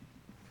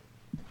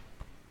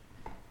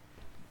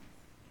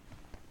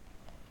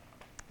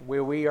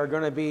where we are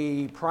going to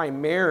be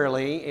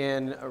primarily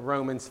in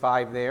Romans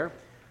 5 there,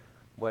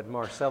 what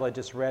Marcella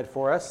just read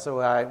for us.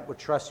 So I would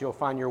trust you'll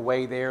find your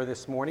way there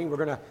this morning.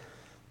 We're going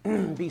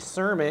to be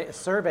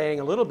surveying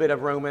a little bit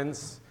of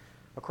Romans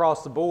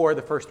across the board,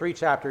 the first three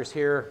chapters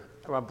here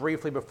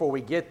briefly before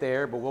we get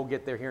there, but we'll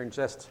get there here in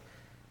just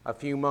a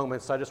few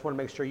moments. So I just want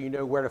to make sure you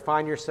know where to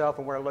find yourself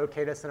and where to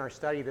locate us in our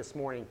study this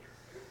morning.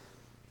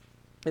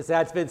 This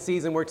Advent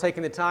season, we're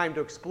taking the time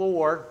to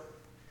explore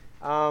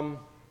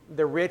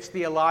the rich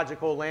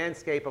theological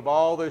landscape of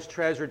all those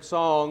treasured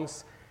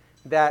songs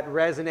that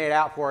resonate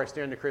out for us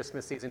during the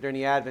Christmas season, during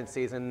the Advent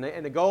season.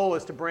 And the goal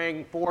is to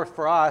bring forth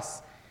for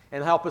us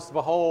and help us to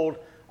behold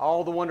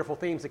all the wonderful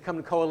themes that come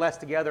to coalesce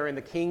together in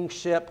the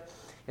kingship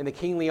and the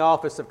kingly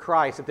office of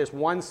Christ. If there's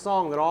one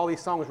song that all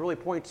these songs really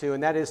point to,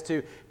 and that is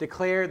to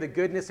declare the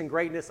goodness and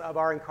greatness of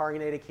our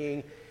incarnated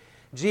King,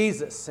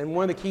 Jesus. And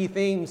one of the key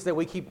themes that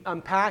we keep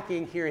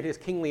unpacking here in his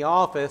kingly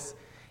office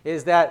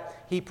is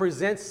that he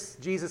presents,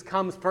 Jesus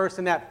comes first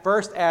in that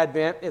first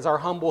advent as our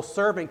humble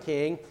servant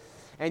king,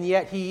 and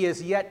yet he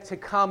is yet to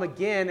come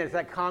again as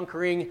that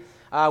conquering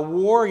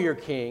warrior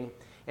king.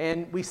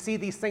 And we see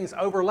these things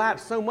overlap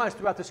so much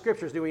throughout the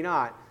scriptures, do we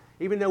not?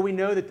 Even though we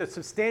know that the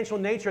substantial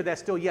nature of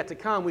that's still yet to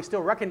come, we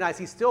still recognize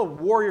he's still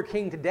warrior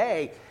king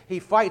today. He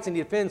fights and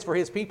he defends for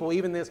his people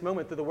even this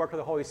moment through the work of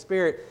the Holy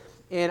Spirit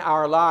in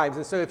our lives.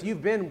 And so if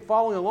you've been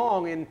following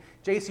along in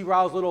J.C.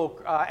 Ryle's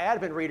little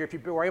Advent reader, if you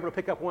were able to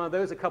pick up one of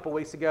those a couple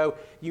weeks ago,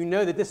 you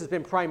know that this has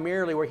been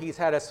primarily where he's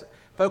had us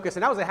focus.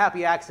 And that was a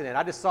happy accident.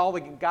 I just saw the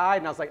guide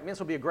and I was like, man, this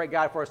will be a great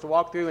guide for us to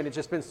walk through. And it's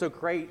just been so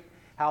great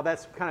how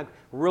that's kind of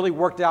really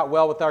worked out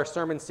well with our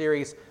sermon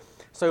series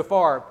so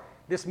far.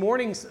 This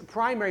morning's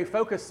primary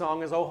focus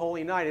song is O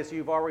Holy Night, as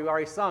we've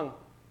already sung.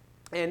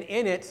 And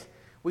in it,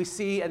 we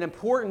see an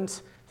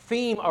important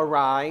theme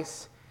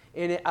arise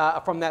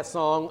from that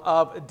song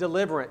of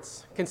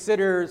deliverance.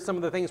 Consider some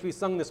of the things we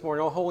sung this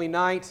morning. O holy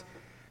night,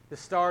 the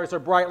stars are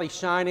brightly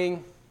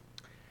shining.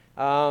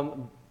 Let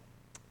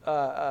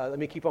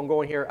me keep on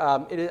going here.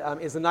 It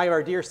is the night of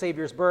our dear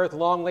Savior's birth.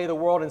 Long lay the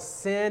world in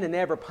sin and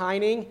ever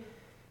pining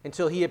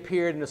until he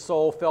appeared and the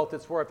soul felt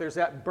its worth. There's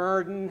that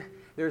burden.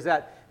 There's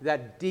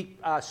that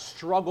deep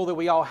struggle that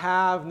we all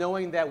have,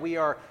 knowing that we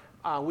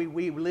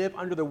live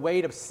under the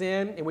weight of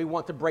sin and we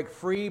want to break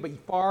free, but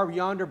far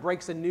yonder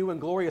breaks a new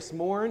and glorious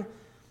morn.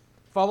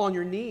 Fall on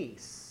your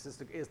knees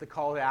is the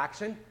call to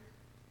action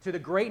to the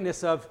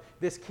greatness of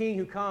this King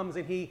who comes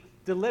and he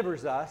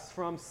delivers us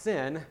from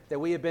sin that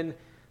we have been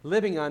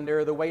living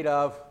under the weight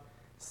of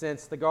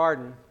since the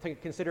garden.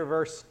 Consider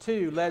verse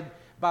 2, led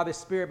by the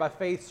Spirit, by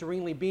faith,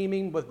 serenely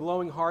beaming, with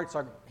glowing hearts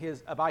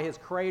by his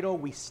cradle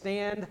we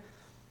stand.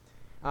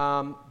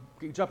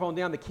 Jump on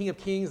down, the King of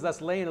Kings,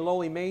 thus lay in a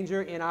lowly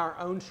manger, in our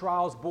own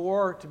trials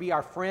bore to be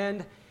our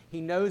friend.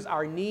 He knows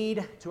our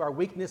need, to our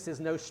weakness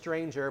is no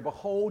stranger.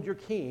 Behold your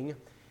King,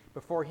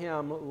 before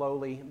him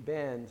lowly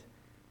bend.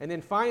 And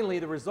then finally,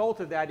 the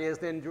result of that is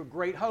then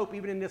great hope,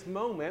 even in this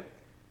moment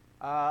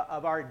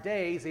of our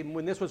days, even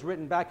when this was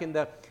written back in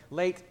the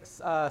late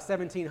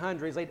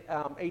 1700s, late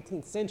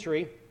 18th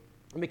century,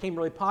 and became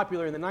really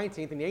popular in the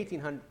 19th and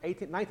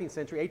the 19th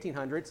century,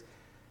 1800s.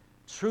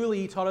 Truly,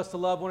 he taught us to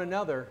love one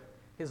another.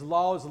 His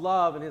law is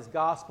love and his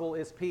gospel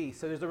is peace.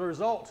 So there's a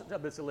result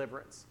of this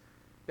deliverance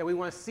that we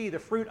want to see, the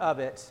fruit of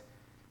it,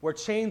 where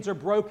chains are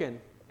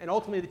broken. And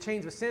ultimately, the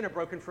chains of sin are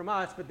broken from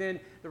us. But then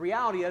the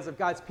reality is of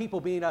God's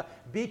people being a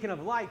beacon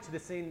of light to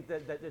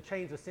the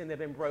chains of sin that have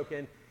been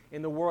broken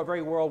in the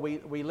very world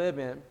we live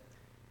in.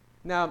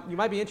 Now, you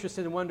might be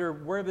interested and wonder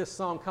where this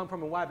song come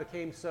from and why it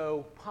became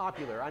so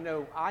popular. I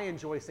know I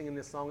enjoy singing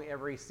this song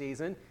every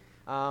season.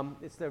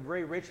 It's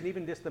very rich, and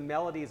even just the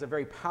melody is a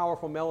very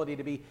powerful melody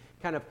to be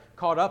kind of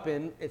caught up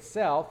in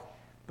itself.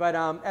 But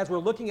as we're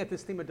looking at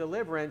this theme of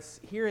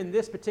deliverance, here in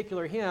this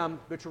particular hymn,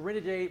 which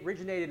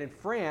originated in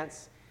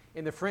France,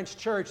 in the French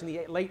church in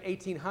the late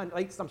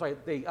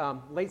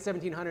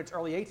 1700s,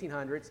 early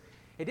 1800s,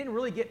 it didn't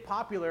really get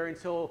popular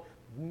until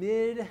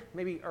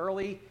maybe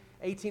early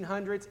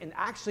 1800s, and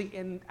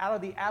actually out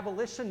of the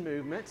abolition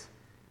movement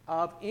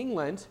of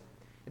England.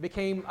 It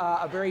became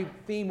a very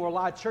theme where a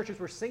lot of churches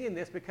were singing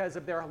this because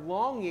of their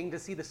longing to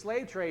see the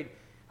slave trade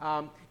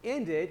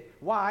ended.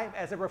 Why?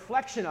 As a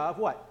reflection of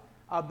what?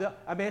 Of the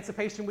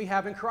emancipation we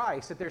have in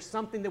Christ. That there's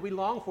something that we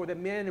long for, that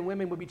men and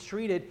women would be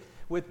treated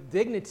with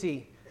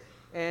dignity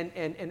and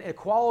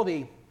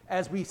equality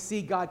as we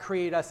see God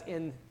create us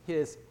in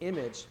his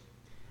image.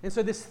 And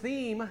so this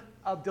theme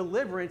of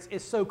deliverance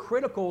is so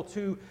critical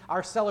to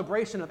our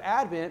celebration of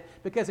Advent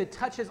because it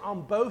touches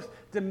on both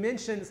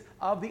dimensions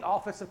of the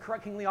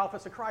kingly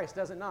office of Christ,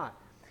 does it not?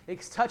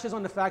 It touches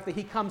on the fact that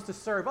he comes to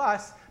serve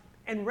us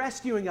and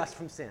rescuing us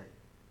from sin.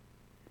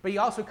 But he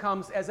also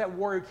comes as that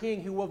warrior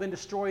king who will then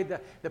destroy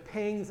the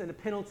pangs and the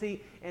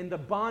penalty and the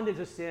bondage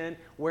of sin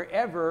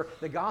wherever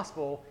the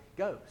gospel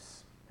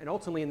goes. And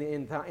ultimately,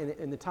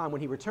 in the time when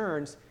he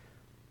returns,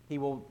 he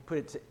will put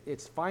it to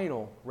its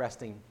final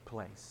resting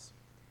place.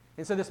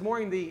 And so this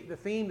morning, the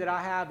theme that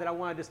I have that I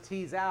want to just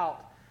tease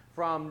out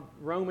from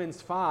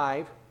Romans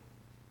 5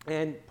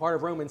 and part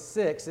of Romans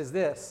 6 is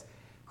this: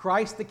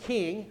 Christ the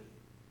King,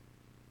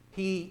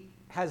 he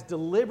has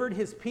delivered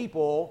his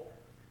people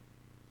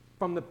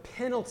from the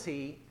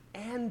penalty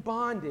and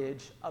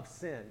bondage of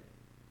sin.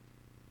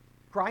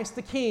 Christ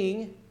the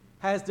King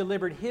has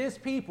delivered his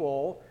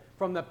people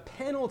from the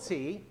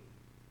penalty,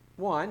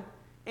 one,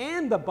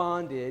 and the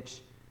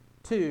bondage,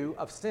 two,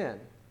 of sin.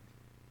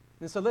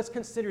 And so let's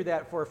consider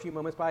that for a few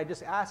moments by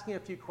just asking a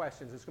few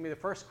questions. It's going to be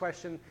the first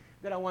question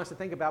that I want us to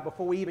think about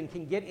before we even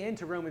can get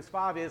into Romans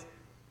 5 is,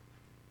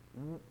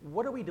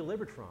 what are we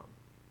delivered from?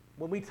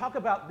 When we talk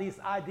about this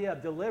idea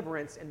of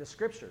deliverance in the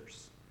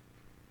Scriptures,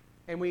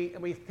 and we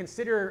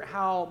consider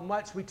how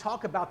much we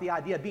talk about the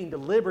idea of being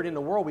delivered in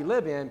the world we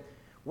live in,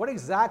 what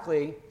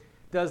exactly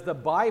does the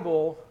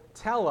Bible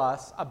tell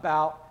us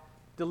about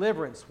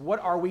deliverance? What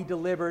are we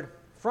delivered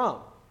from?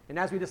 And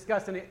as we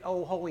discussed in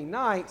O Holy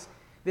Night,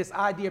 this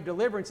idea of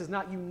deliverance is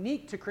not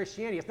unique to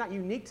Christianity. It's not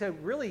unique to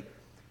really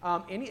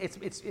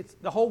it's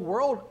the whole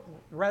world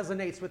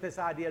resonates with this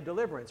idea of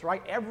deliverance,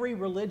 right? Every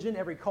religion,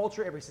 every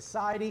culture, every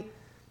society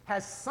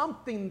has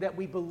something that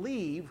we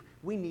believe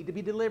we need to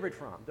be delivered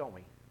from, don't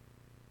we?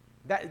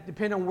 That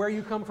depends on where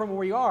you come from and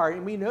where you are.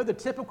 And we know the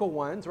typical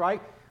ones,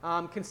 right?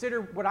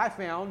 Consider what I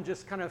found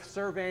just kind of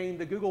surveying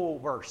the Google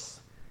verse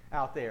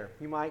out there.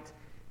 You might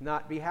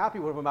not be happy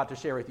with what I'm about to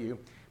share with you.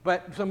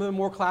 But some of the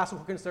more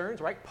classical concerns,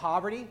 right?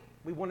 Poverty,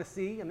 we want to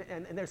see,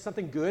 and there's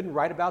something good and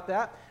right about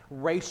that.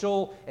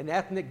 Racial and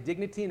ethnic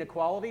dignity and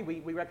equality,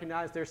 we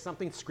recognize there's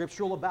something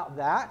scriptural about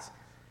that.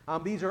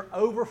 These are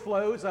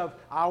overflows of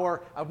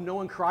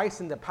knowing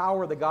Christ and the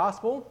power of the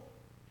gospel.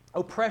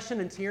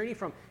 Oppression and tyranny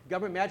from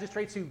government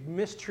magistrates who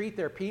mistreat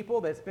their people.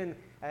 That's been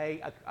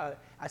a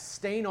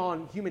stain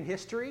on human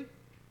history.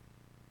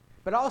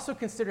 But also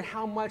consider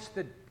how much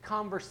the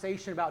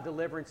conversation about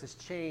deliverance has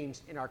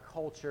changed in our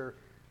culture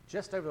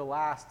just over the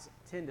last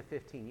 10 to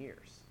 15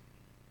 years.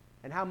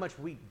 And how much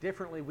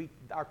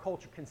our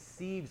culture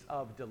conceives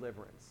of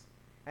deliverance.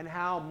 And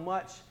how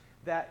much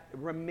that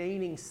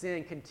remaining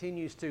sin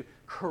continues to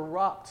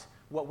corrupt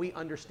what we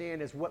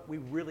understand as what we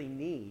really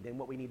need and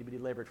what we need to be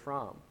delivered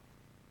from.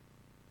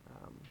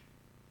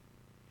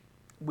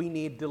 We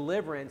need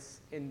deliverance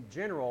in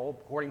general,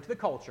 according to the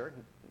culture,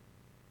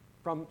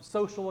 from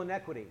social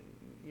inequity.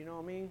 You know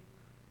what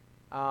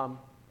I mean?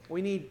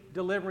 We need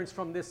deliverance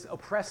from this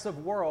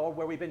oppressive world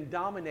where we've been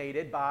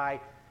dominated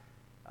by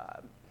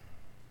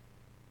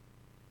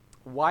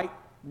white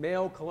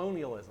male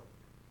colonialism.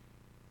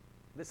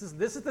 This is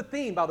the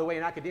theme, by the way,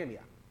 in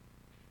academia.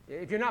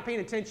 If you're not paying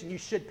attention, you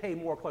should pay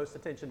more close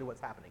attention to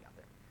what's happening out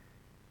there.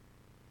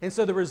 And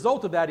so the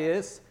result of that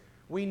is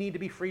we need to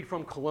be freed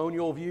from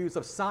colonial views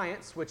of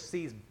science, which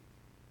sees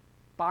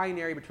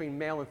binary between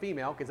male and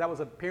female, because that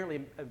was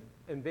apparently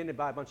invented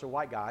by a bunch of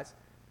white guys.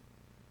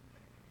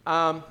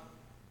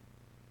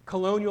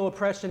 Colonial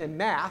oppression in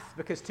math,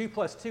 because 2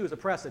 plus 2 is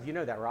oppressive. You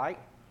know that, right?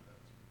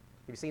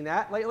 Have you seen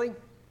that lately?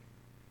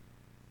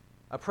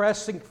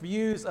 Oppressing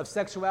views of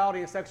sexuality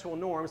and sexual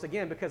norms,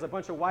 again, because a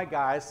bunch of white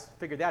guys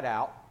figured that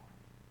out.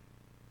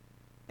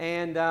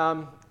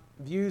 And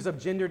views of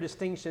gender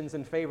distinctions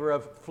in favor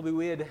of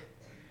fluid,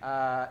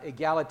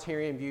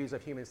 egalitarian views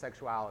of human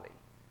sexuality.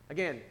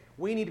 Again,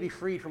 we need to be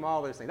freed from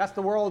all those things. That's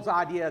the world's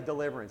idea of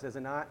deliverance, is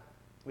it not?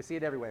 We see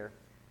it everywhere.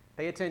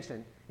 Pay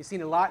attention. You've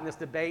seen a lot in this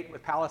debate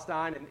with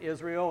Palestine and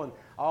Israel and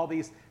all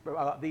these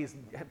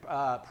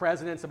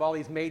presidents of all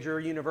these major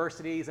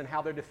universities and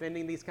how they're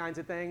defending these kinds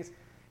of things.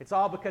 It's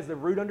all because the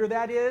root under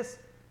that is,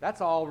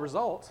 that's all a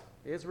result.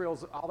 That's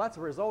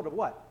a result of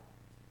what?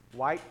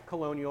 White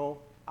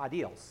colonial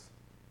ideals.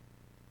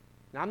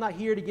 Now, I'm not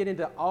here to get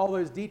into all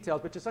those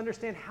details, but just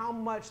understand how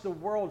much the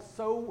world's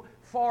so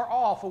far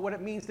off of what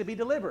it means to be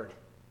delivered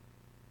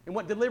and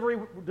what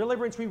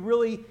deliverance we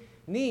really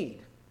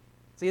need.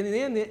 See,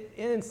 in the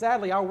end,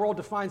 sadly, our world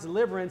defines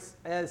deliverance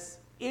as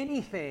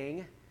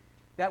anything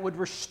that would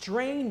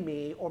restrain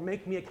me or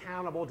make me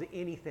accountable to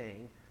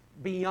anything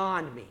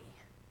beyond me.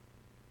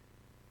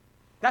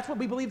 That's what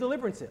we believe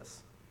deliverance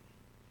is.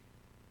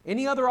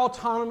 Anything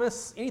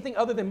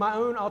other than my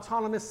own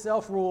autonomous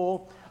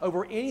self-rule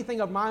over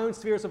anything of my own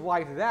spheres of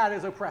life, that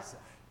is oppressive.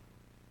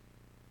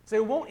 So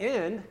it won't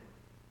end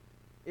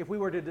if we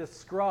were to just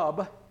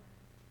scrub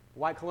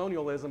white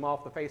colonialism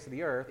off the face of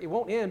the earth. It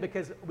won't end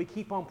because we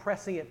keep on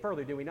pressing it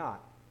further, do we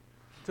not?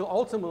 Till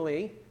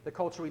ultimately, the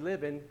culture we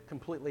live in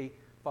completely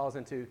falls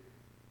into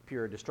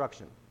pure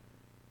destruction.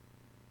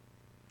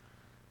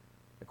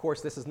 Of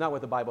course, this is not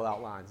what the Bible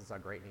outlines as our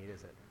great need,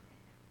 is it?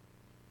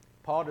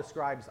 Paul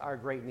describes our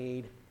great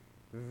need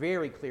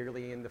very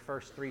clearly in the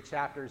first 3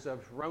 chapters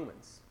of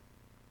Romans.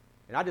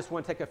 And I just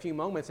want to take a few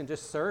moments and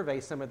just survey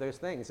some of those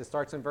things. It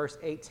starts in verse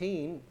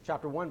 18,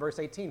 chapter 1, verse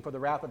 18. For the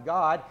wrath of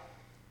God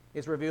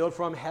is revealed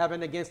from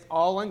heaven against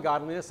all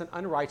ungodliness and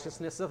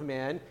unrighteousness of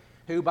men,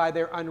 who by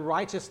their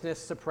unrighteousness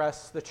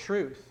suppress the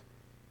truth.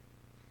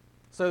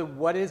 So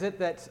what is it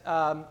that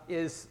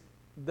is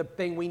the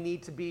thing we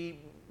need to be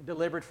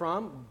delivered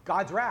from?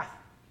 God's wrath.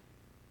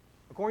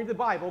 According to the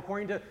Bible,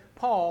 according to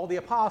Paul, the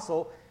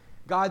apostle,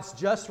 God's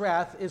just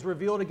wrath is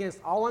revealed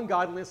against all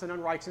ungodliness and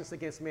unrighteousness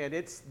against man.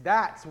 It's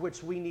that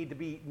which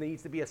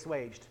needs to be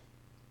assuaged.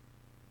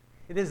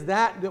 It is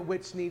that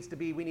which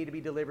we need to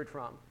be delivered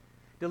from.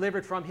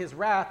 Delivered from his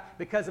wrath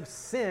because of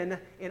sin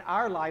in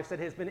our lives that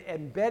has been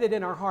embedded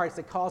in our hearts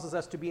that causes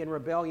us to be in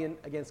rebellion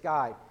against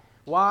God.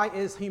 Why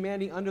is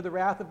humanity under the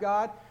wrath of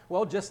God?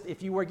 Well, just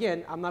if you were,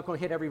 again, I'm not going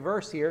to hit every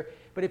verse here,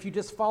 but if you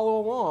just follow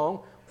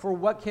along, for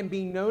what can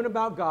be known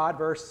about God,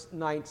 verse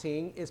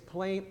 19, is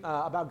plain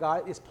about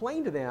God is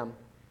plain to them,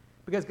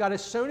 because God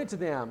has shown it to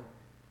them.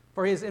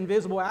 For his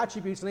invisible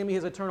attributes, namely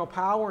his eternal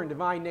power and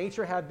divine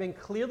nature, have been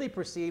clearly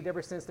perceived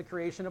ever since the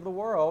creation of the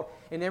world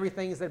and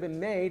everything that have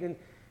been made, and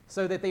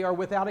so that they are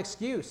without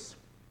excuse.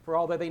 For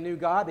although they knew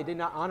God, they did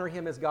not honor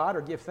him as God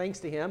or give thanks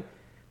to him,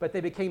 but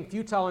they became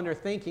futile in their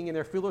thinking, and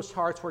their foolish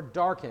hearts were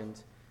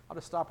darkened. I'll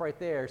just stop right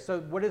there. So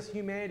what is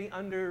humanity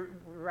under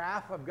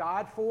wrath of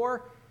God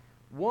for?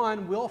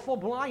 One, willful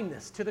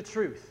blindness to the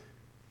truth.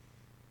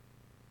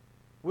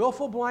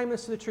 Willful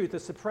blindness to the truth, the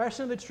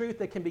suppression of the truth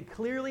that can be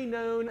clearly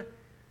known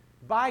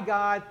by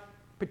God,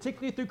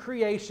 particularly through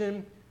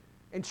creation,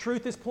 and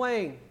truth is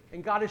plain,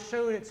 and God has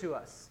shown it to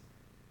us.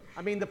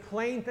 I mean, the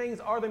plain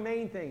things are the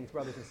main things,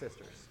 brothers and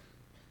sisters.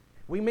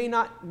 We may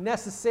not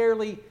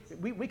necessarily,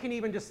 we can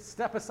even just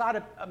step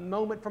aside a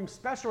moment from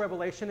special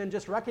revelation and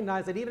just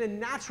recognize that even in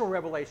natural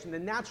revelation, the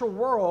natural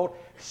world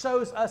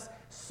shows us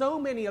so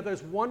many of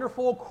those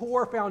wonderful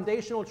core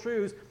foundational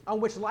truths on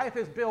which life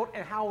is built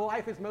and how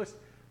life is most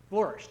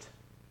flourished.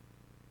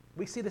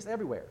 We see this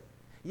everywhere.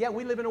 Yet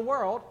we live in a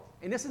world,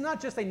 and this is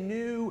not just a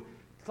new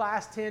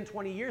last 10,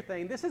 20-year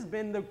thing. This has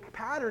been the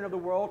pattern of the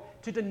world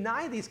to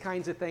deny these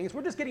kinds of things.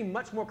 We're just getting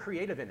much more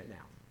creative in it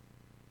now.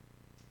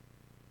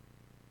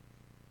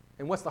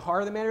 And what's the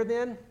heart of the matter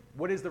then?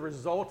 What is the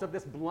result of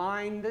this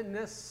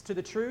blindness to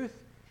the truth?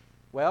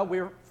 Well,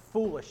 we're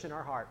foolish in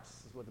our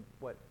hearts, is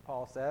what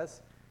Paul says.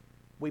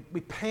 We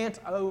pant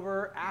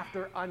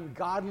after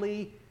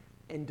ungodly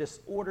and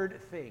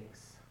disordered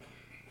things.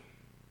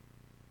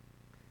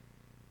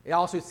 He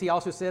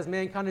also says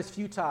mankind is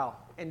futile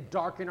and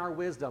darken our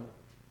wisdom.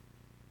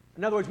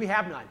 In other words, we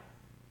have none.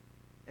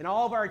 In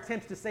all of our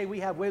attempts to say we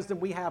have wisdom,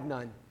 we have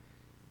none.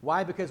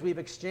 Why? Because we've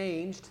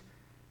exchanged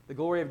the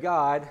glory of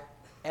God,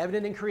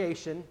 evident in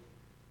creation,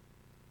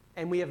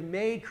 and we have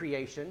made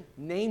creation,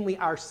 namely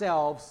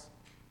ourselves,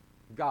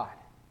 God.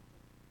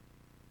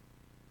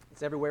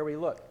 It's everywhere we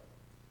look.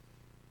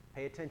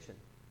 Pay attention.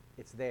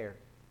 It's there.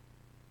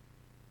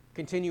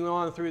 Continuing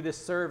on through this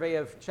survey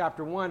of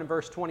chapter 1 and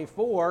verse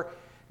 24,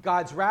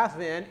 God's wrath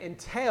then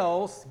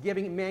entails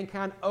giving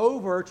mankind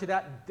over to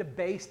that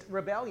debased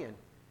rebellion.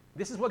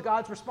 This is what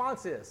God's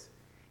response is.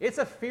 It's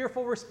a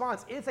fearful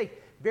response. It's a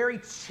very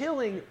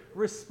chilling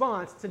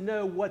response to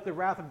know what the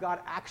wrath of God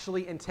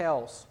actually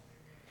entails.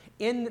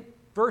 In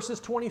verses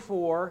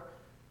 24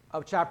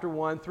 of chapter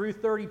 1 through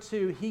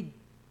 32, he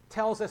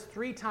tells us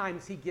 3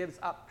 times he gives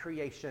up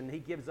creation. He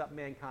gives up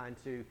mankind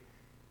to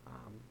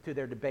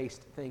their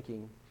debased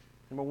thinking.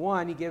 Number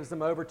 1, he gives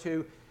them over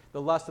to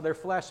the lust of their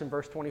flesh in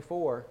verse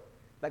 24.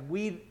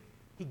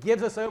 He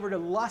gives us over to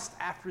lust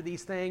after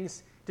these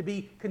things, to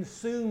be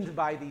consumed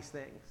by these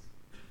things.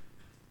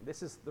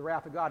 This is the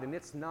wrath of God, and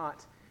it's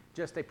not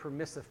just a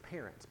permissive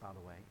parent, by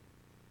the way.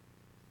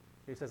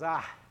 He says,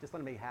 just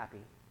let me be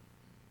happy.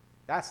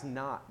 That's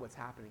not what's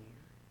happening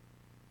here.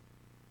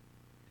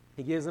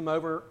 He gives them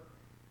over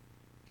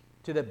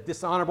to the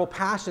dishonorable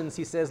passions,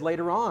 he says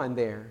later on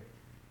there.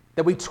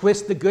 That we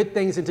twist the good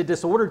things into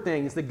disordered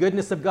things. The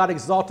goodness of God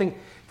exalting,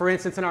 for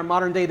instance, in our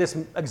modern day, this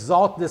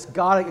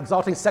God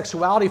exalting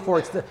sexuality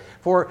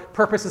for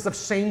purposes of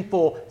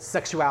shameful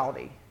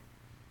sexuality.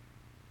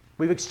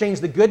 We've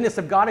exchanged the goodness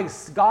of God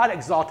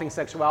exalting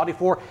sexuality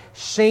for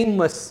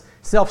shameless,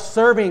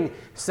 self-serving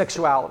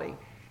sexuality.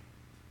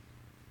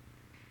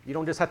 You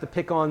don't just have to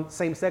pick on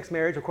same-sex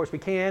marriage. Of course, we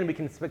can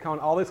pick on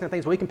all those kind of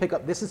things. We can pick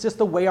up, this is just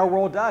the way our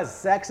world does.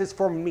 Sex is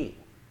for me,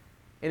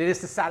 and it is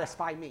to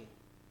satisfy me.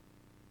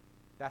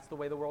 That's the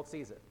way the world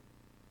sees it.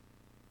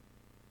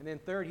 And then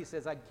third, he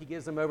says he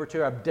gives them over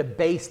to a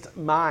debased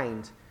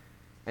mind.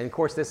 And of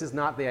course, this is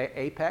not the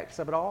apex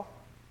of it all.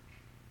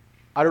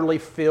 Utterly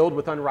filled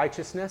with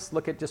unrighteousness.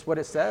 Look at just what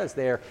it says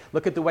there.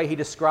 Look at the way he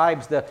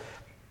describes the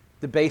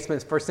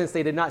debasements. For since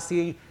they did not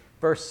see,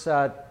 verse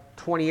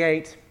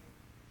 28,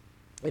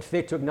 it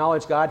fit to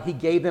acknowledge God, he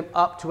gave them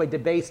up to a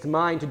debased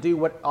mind to do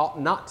what ought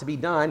not to be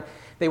done.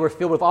 They were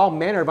filled with all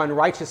manner of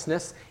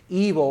unrighteousness,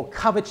 evil,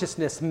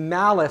 covetousness,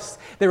 malice.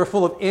 They were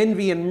full of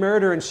envy and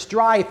murder and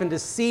strife and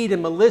deceit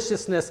and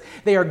maliciousness.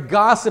 They are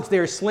gossips, they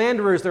are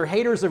slanderers, they're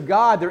haters of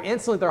God, they're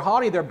insolent, they're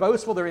haughty, they're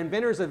boastful, they're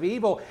inventors of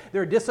evil,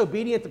 they're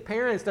disobedient to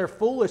parents, they're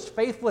foolish,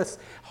 faithless,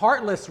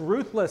 heartless,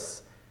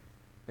 ruthless.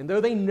 And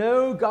though they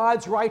know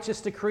God's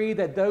righteous decree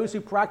that those who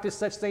practice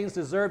such things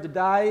deserve to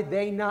die,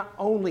 they not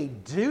only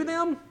do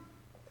them,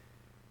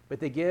 but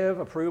they give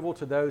approval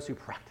to those who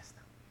practice them.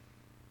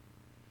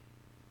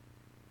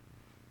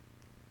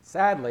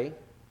 Sadly,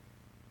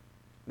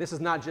 this is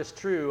not just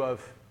true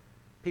of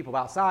people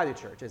outside the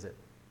church, is it?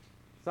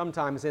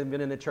 Sometimes,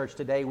 even in the church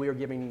today, we are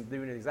doing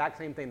the exact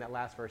same thing that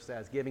last verse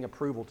says, giving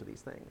approval to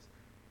these things.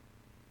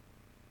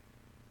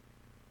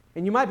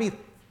 And you might be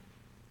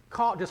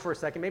caught just for a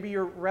second. Maybe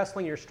you're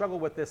wrestling, you're struggling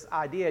with this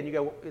idea, and you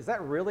go, is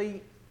that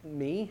really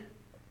me?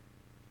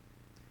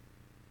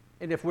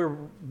 And if we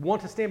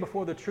want to stand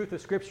before the truth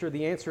of Scripture,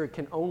 the answer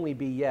can only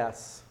be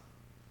yes.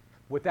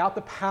 Without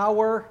the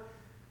power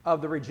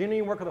of the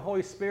regenerating work of the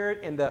Holy Spirit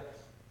and the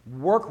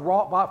work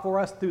wrought for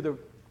us through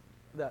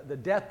the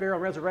death, burial,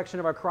 and resurrection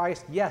of our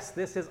Christ, yes,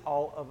 this is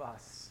all of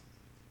us.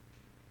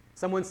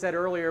 Someone said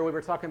earlier, we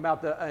were talking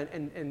about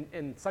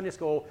in Sunday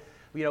school,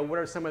 what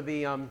are some of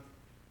the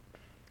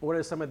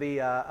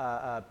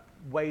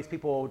ways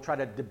people try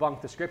to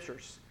debunk the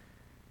Scriptures?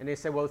 And they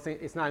say, well,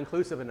 it's not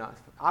inclusive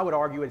enough. I would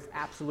argue it's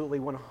absolutely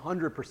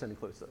 100%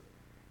 inclusive.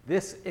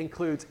 This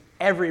includes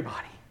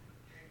everybody.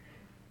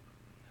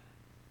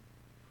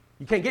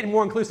 You can't get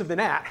more inclusive than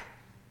that.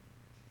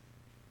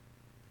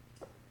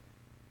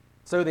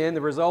 So then,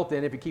 the result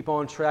then, if you keep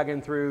on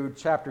tracking through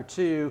chapter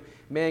 2,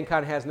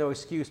 mankind has no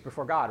excuse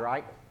before God,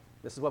 right?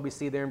 This is what we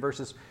see there in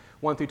verses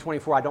 1 through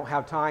 24. I don't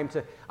have time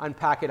to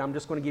unpack it. I'm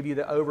just going to give you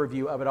the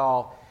overview of it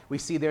all. We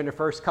see there in the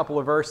first couple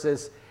of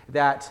verses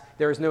that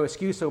there is no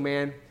excuse, O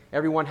man.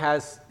 Every one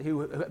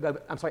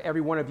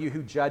of you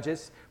who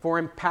judges, for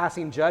in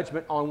passing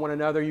judgment on one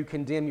another you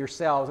condemn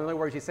yourselves. In other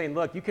words, he's saying,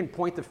 look, you can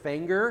point the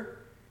finger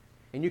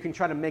and you can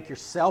try to make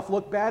yourself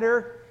look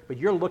better, but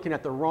you're looking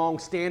at the wrong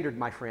standard,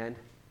 my friend.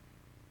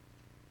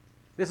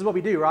 This is what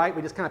we do, right?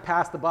 We just kind of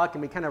pass the buck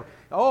and we kind of,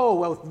 oh,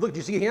 well, look, did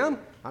you see him?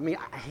 I mean,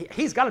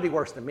 he's got to be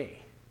worse than me.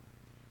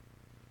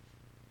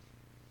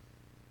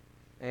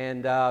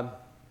 And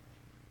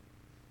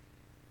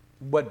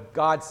what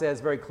God says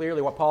very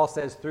clearly, what Paul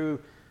says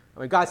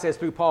God says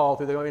through Paul,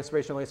 through the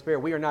inspiration of the Holy Spirit,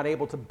 we are not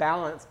able to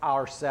balance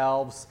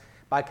ourselves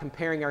by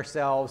comparing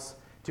ourselves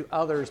to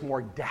others'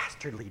 more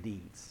dastardly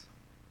deeds.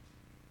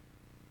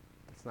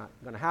 That's not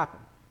going to happen.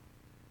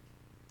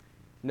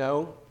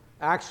 No.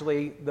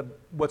 Actually,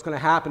 what's going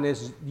to happen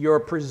is your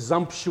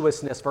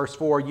presumptuousness, verse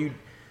 4,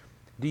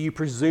 do you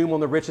presume on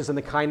the riches and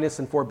the kindness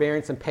and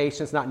forbearance and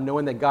patience, not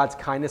knowing that God's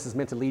kindness is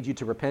meant to lead you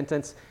to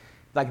repentance?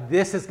 Like,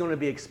 this is going to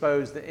be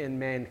exposed in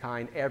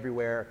mankind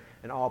everywhere,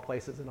 in all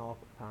places, and all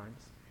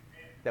times.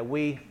 That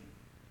we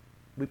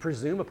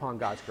presume upon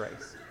God's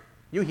grace.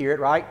 You hear it,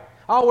 right?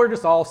 Oh, we're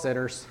just all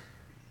sinners.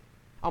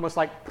 Almost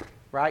like,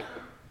 right?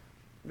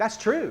 That's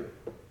true.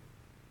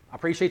 I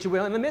appreciate you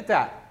willing to admit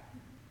that.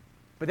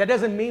 But that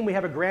doesn't mean we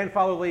have a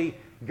grandfatherly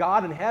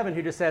God in heaven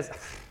who just says,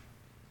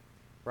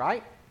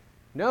 right?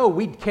 No,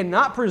 we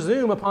cannot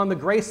presume upon the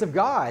grace of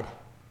God.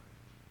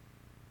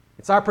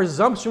 It's our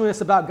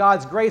presumptuousness about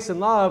God's grace and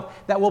love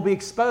that will be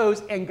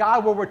exposed, and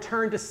God will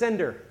return to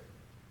sender.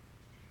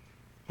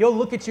 He'll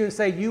look at you and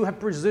say, you have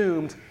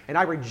presumed, and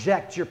I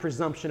reject your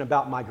presumption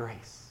about my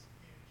grace.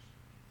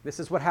 This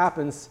is what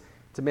happens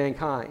to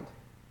mankind.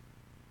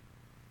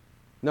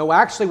 No,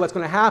 actually what's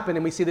going to happen,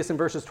 and we see this in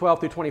verses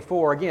 12 through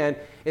 24 again,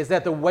 is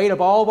that the weight of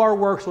all of our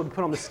works will be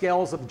put on the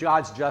scales of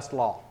God's just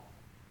law.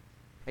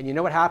 And you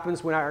know what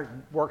happens when our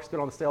works put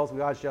on the scales of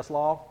God's just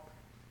law?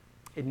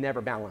 It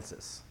never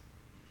balances.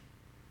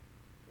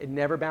 It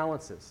never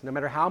balances. No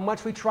matter how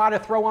much we try to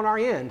throw on our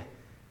end,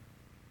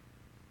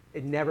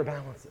 it never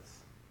balances.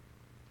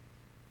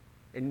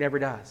 It never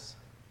does.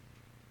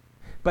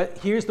 But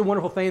here's the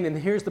wonderful thing, and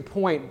here's the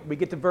point. We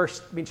get to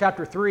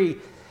chapter 3,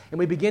 and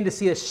we begin to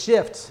see a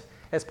shift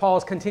as Paul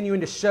is continuing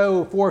to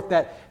show forth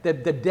that the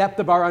depth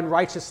of our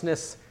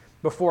unrighteousness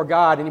before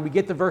God. And we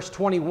get to verse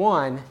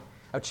 21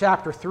 of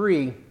chapter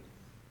 3,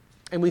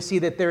 and we see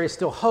that there is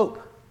still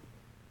hope.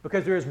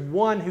 Because there is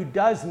one who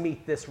does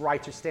meet this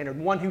righteous standard,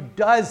 one who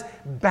does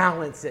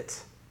balance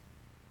it.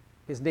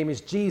 His name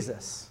is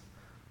Jesus.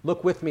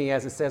 Look with me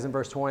as it says in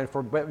verse 20,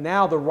 but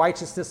now the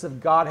righteousness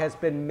of God has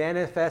been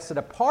manifested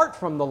apart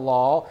from the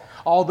law,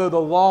 although the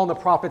law and the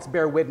prophets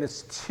bear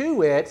witness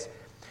to it,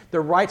 the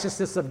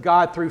righteousness of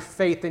God through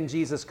faith in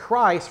Jesus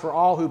Christ for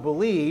all who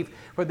believe,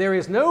 for there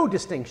is no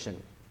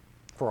distinction.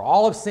 For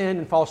all have sinned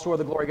and fall short of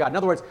the glory of God. In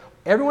other words,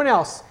 everyone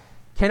else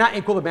cannot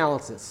equal the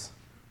balances.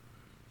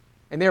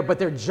 But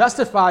they're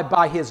justified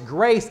by His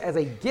grace as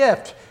a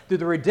gift through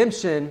the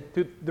redemption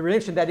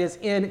that is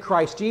in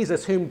Christ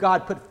Jesus, whom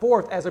God put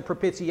forth as a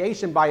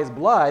propitiation by His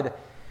blood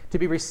to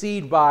be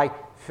received by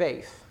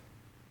faith.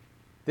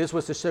 This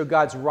was to show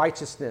God's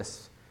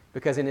righteousness,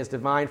 because in His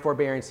divine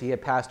forbearance He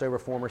had passed over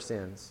former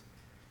sins.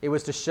 It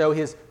was to show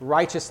His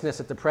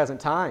righteousness at the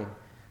present time,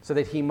 so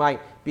that He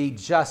might be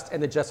just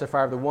and the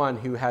justifier of the one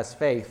who has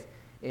faith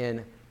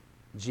in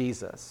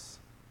Jesus.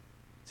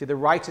 See, the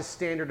righteous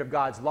standard of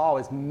God's law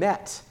is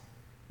met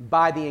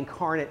by the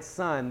incarnate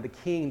Son, the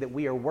King that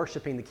we are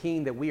worshiping, the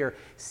King that we are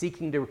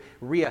seeking to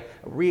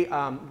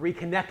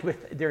reconnect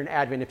with during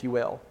Advent, if you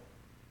will.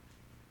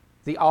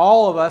 See,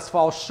 all of us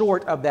fall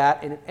short of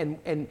that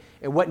and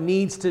what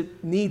needs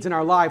in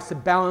our lives to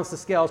balance the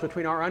scales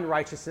between our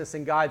unrighteousness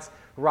and God's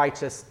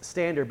righteous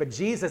standard. But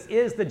Jesus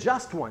is the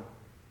just one.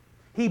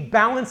 He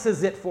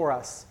balances it for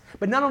us.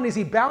 But not only does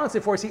he balance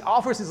it for us, he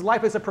offers his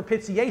life as a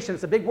propitiation.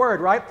 It's a big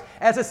word, right?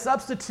 As a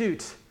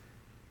substitute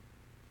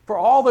for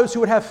all those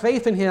who would have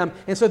faith in him.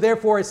 And so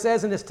therefore it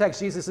says in this text,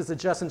 Jesus is the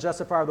just and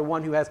justifier of the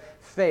one who has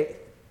faith,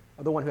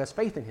 of the one who has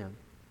faith in him.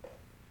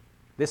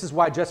 This is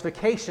why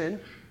justification,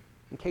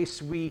 in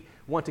case we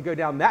want to go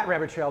down that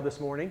rabbit trail this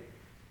morning,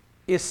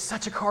 is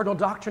such a cardinal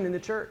doctrine in the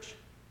church.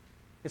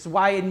 It's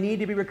why it needs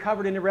to be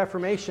recovered in the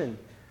Reformation.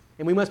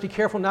 And we must be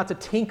careful not to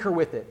tinker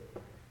with it.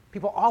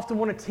 People often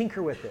want to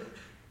tinker with it.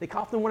 They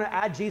often want to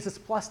add Jesus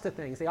plus to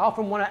things. They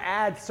often want to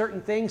add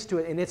certain things to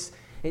it. And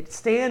it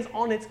stands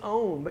on its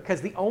own, because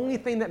the only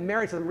thing that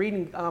merits, I'm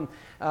reading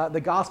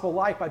The Gospel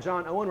Life by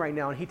John Owen right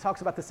now, and he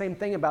talks about the same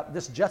thing about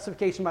this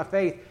justification by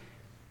faith,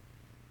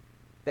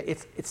 that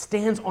it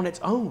stands on its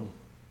own.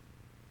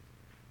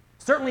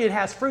 Certainly it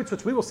has fruits,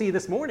 which we will see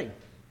this morning.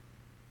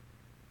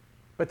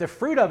 But the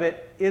fruit of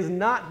it is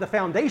not the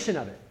foundation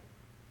of it.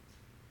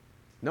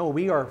 No,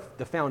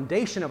 the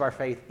foundation of our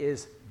faith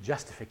is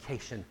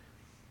justification.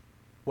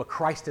 What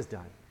Christ has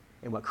done,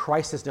 and what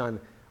Christ has done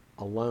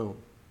alone.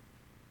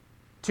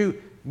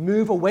 To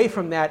move away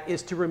from that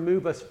is to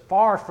remove us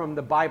far from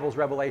the Bible's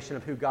revelation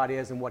of who God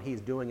is and what he's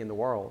doing in the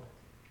world.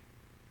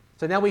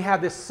 So now we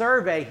have this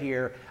survey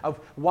here of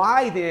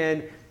why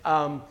then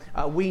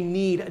we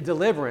need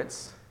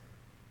deliverance.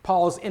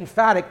 Paul's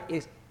emphatic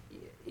is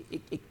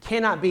it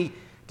cannot be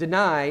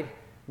denied.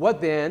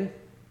 What then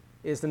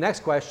is the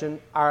next question?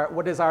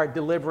 What does our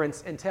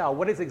deliverance entail?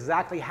 What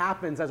exactly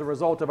happens as a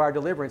result of our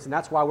deliverance? And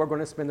that's why we're going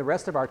to spend the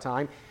rest of our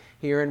time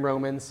here in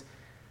Romans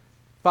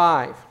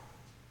 5.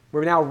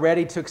 We're now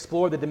ready to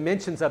explore the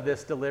dimensions of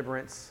this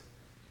deliverance.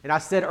 And I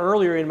said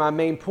earlier in my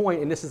main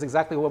point, and this is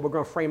exactly what we're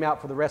going to frame out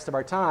for the rest of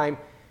our time,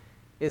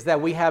 is that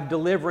we have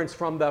deliverance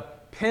from the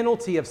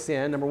penalty of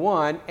sin, number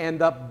one, and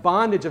the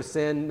bondage of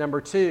sin,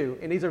 number two.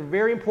 And these are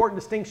very important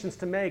distinctions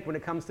to make when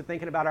it comes to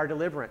thinking about our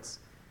deliverance.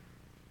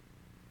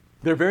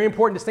 They're very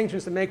important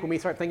distinctions to make when we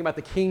start thinking about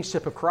the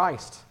kingship of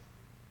Christ.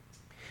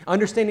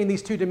 Understanding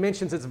these two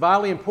dimensions is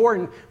vitally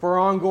important for our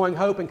ongoing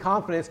hope and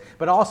confidence,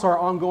 but also our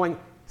ongoing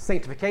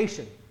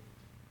sanctification.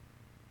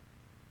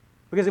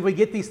 Because if we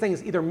get these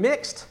things either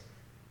mixed,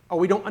 or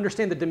we don't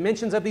understand the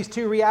dimensions of these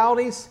two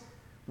realities,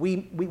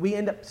 we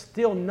end up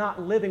still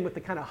not living with the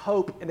kind of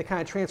hope and the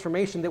kind of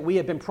transformation that we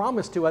have been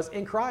promised to us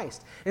in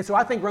Christ. And so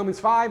I think Romans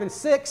 5 and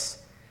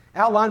 6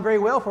 outline very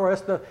well for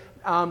us, though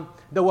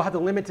we'll have to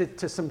limit it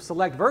to some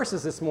select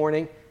verses this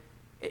morning.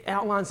 It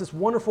outlines this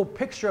wonderful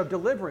picture of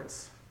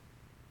deliverance.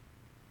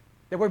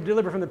 That we're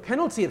delivered from the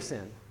penalty of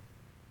sin,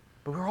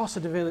 but we're also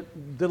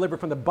delivered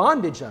from the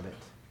bondage of it.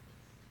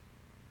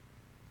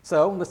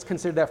 So let's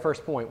consider that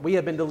first point. We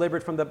have been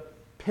delivered from the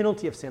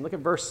penalty of sin. Look at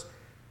verse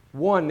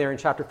 1 there in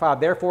chapter 5.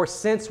 Therefore,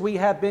 since we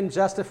have been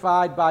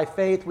justified by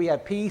faith, we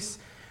have peace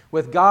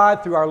with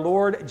God through our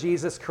Lord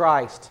Jesus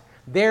Christ.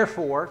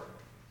 Therefore,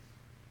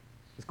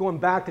 it's going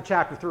back to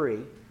chapter 3,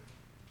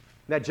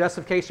 that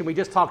justification we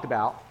just talked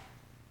about.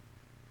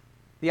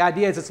 The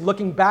idea is it's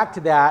looking back to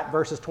that,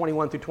 verses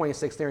 21 through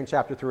 26 there in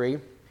chapter 3.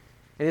 And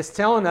it's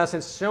telling us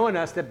and showing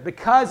us that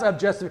because of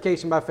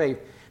justification by faith,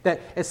 that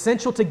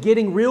essential to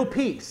getting real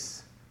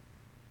peace,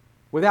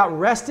 without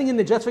resting in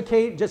the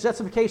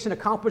justification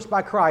accomplished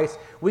by Christ,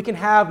 we can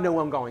have no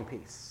ongoing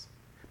peace.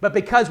 But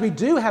because we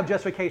do have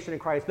justification in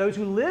Christ, those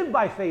who live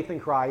by faith in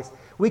Christ,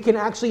 we can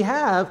actually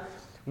have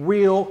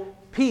real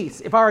peace.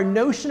 If our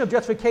notion of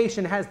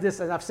justification has this,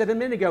 as I've said a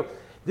minute ago,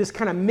 this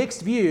kind of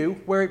mixed view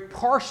where it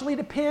partially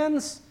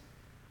depends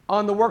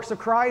on the works of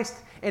Christ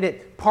and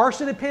it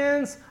partially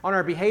depends on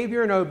our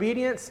behavior and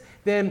obedience,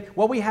 then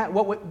what we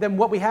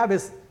have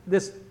is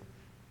this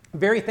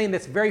very thing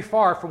that's very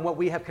far from what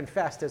we have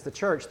confessed as the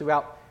church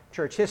throughout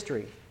church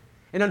history.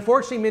 And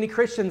unfortunately, many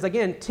Christians,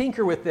 again,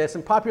 tinker with this,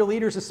 and popular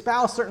leaders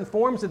espouse certain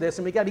forms of this,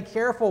 and we've got to be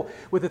careful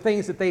with the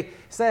things that they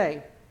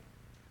say.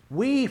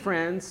 We,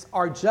 friends,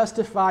 are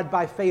justified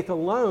by faith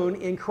alone,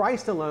 in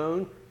Christ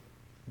alone,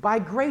 by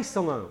grace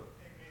alone.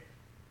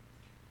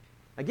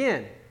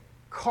 Again,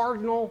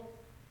 cardinal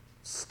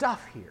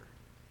stuff here.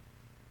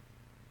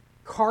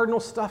 Cardinal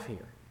stuff here.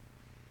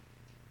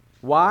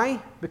 Why?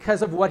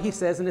 Because of what he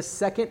says in the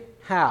second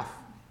half.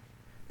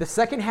 The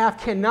second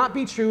half cannot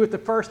be true if the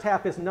first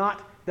half is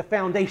not the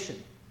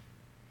foundation.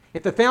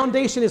 If the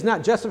foundation is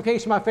not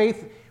justification by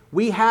faith,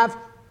 we have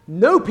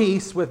no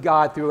peace with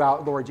God through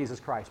our Lord Jesus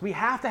Christ. We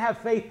have to have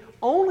faith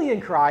only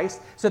in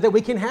Christ so that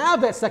we can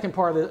have that second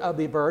part of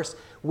the verse.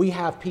 We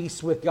have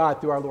peace with God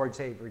through our Lord and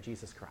Savior,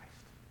 Jesus Christ.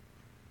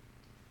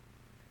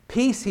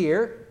 Peace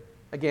here,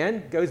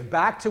 again, goes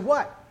back to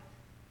what?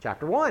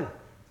 Chapter 1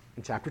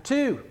 and chapter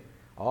 2.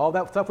 All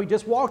that stuff we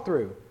just walked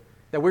through.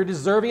 That we're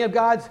deserving of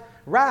God's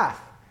wrath.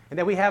 And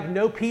that we have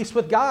no peace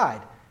with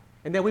God.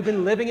 And that we've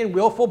been living in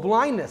willful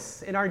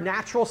blindness in our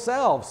natural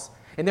selves.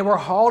 And then we're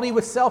haughty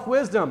with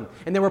self-wisdom.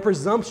 And then we're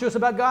presumptuous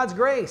about God's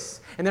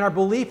grace. And then our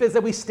belief is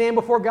that we stand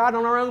before God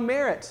on our own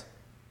merit.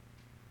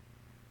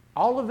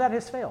 All of that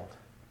has failed.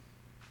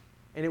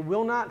 And it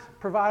will not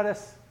provide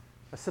us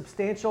a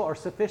substantial or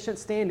sufficient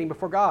standing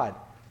before God.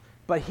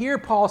 But here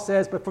Paul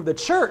says, but for the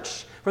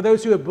church, for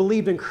those who have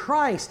believed in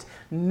Christ,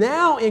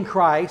 now in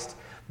Christ,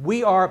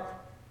 we are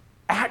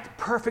at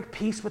perfect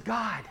peace with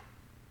God.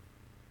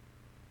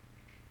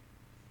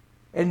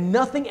 And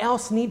nothing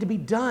else need to be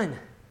done.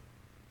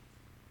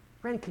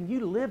 Friend, can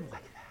you live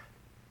like that?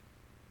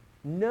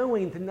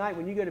 Knowing tonight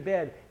when you go to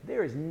bed,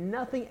 there is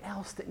nothing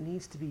else that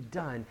needs to be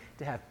done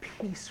to have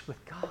peace with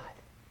God.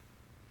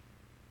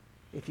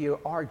 If you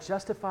are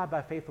justified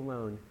by faith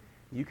alone,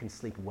 you can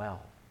sleep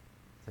well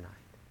tonight.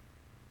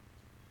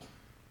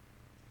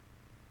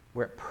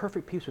 We're at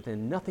perfect peace with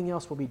Him. Nothing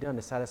else will be done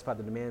to satisfy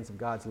the demands of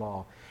God's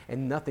law,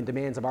 and nothing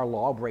demands of our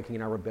law breaking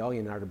and our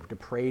rebellion and our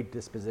depraved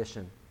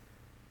disposition.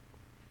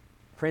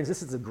 Friends,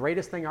 this is the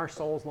greatest thing our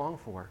souls long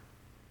for,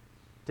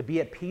 to be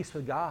at peace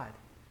with God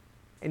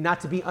and not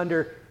to be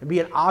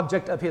an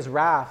object of His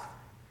wrath.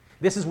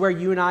 This is where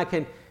you and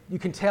I you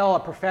can tell a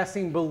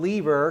professing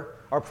believer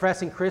or a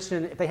professing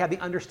Christian if they have the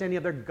understanding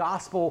of their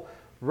gospel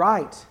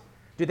right.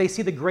 Do they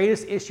see the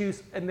greatest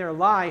issues in their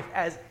life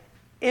as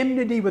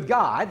enmity with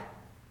God?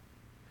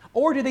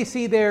 Or do they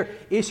see their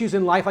issues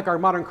in life like our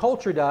modern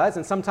culture does,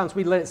 and sometimes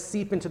we let it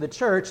seep into the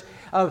church,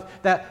 of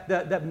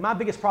that my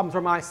biggest problems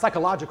are my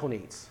psychological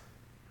needs,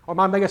 or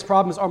my biggest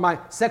problems are my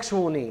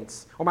sexual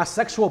needs, or my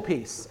sexual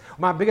peace, or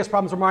my biggest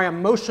problems are my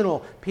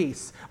emotional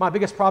peace, my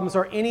biggest problems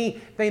are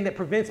anything that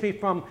prevents me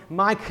from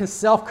my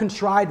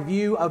self-contrived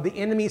view of the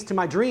enemies to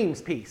my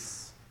dreams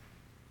peace.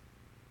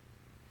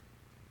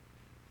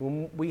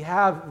 When we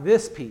have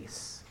this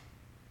peace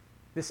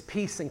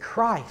in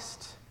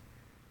Christ,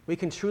 we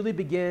can truly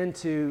begin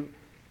to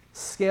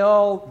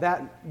scale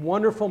that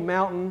wonderful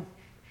mountain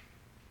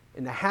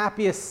in the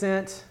happiest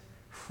ascent,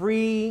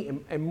 free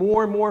and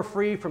more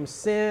free from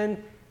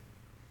sin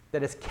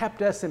that has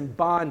kept us in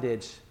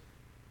bondage.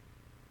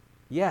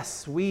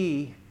 Yes,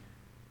 we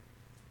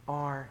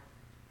are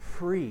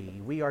free.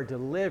 We are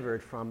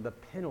delivered from the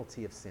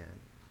penalty of sin.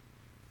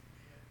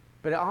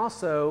 But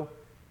also,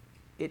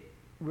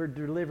 we're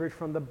delivered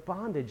from the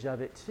bondage of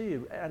it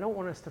too. I don't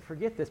want us to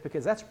forget this,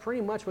 because that's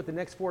pretty much what the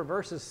next 4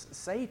 verses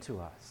say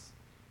to us.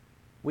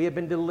 We have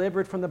been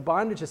delivered from the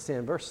bondage of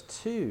sin. Verse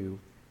 2,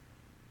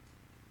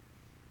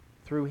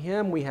 through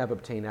Him we have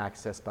obtained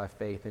access by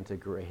faith into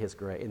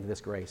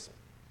this grace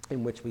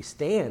in which we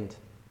stand.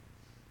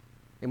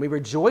 And we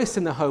rejoice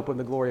in the hope of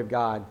the glory of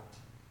God.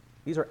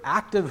 These are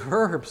active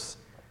verbs.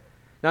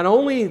 Not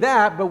only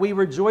that, but we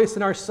rejoice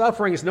in our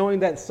sufferings, knowing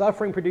that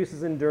suffering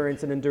produces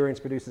endurance, and endurance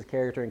produces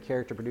character, and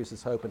character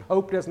produces hope. And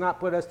hope does not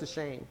put us to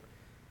shame,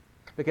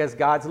 because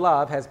God's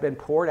love has been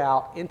poured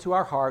out into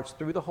our hearts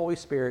through the Holy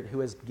Spirit who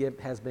has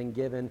been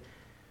given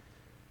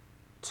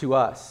to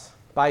us.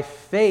 By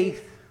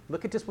faith,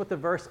 look at just what the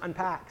verse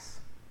unpacks.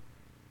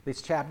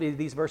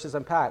 These verses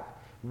unpack.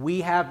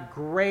 We have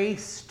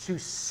grace to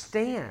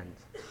stand.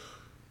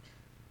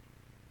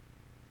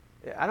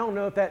 I don't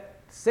know if that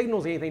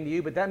signals anything to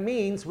you, but that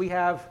means we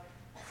have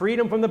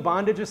freedom from the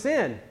bondage of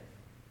sin.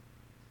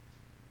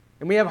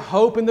 And we have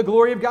hope in the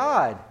glory of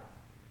God.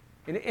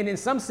 And in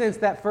some sense,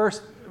 that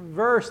first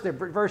verse,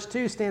 verse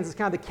 2, stands as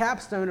kind of the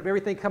capstone of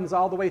everything that comes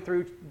all the way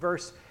through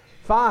verse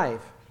 5.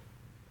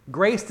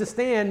 Grace to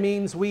stand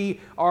means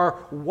we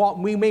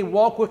may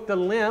walk with a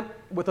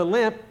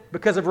limp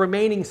because of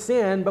remaining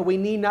sin, but we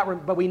need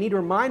to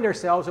remind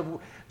ourselves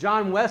of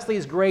John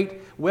Wesley's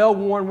great,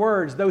 well-worn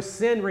words: though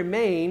sin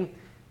remain,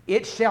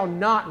 it shall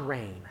not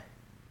reign.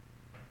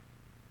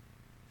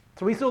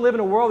 So we still live in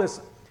a world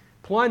that's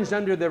plunged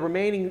under the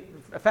remaining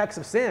effects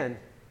of sin,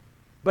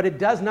 but it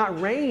does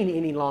not reign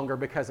any longer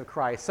because of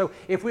Christ. So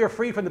if we are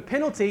freed from the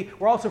penalty,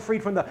 we're also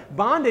freed from the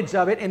bondage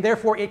of it, and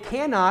therefore it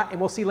cannot, and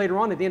we'll see later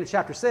on at the end of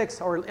chapter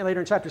 6, or later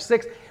in chapter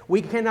 6,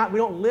 we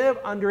don't live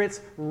under its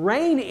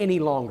reign any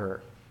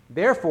longer.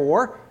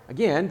 Therefore,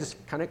 again,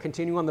 just kind of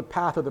continue on the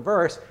path of the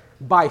verse,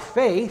 by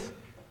faith,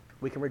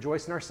 we can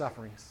rejoice in our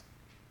sufferings.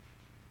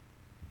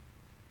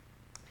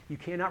 You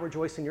cannot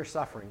rejoice in your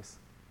sufferings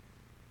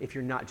if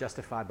you're not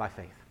justified by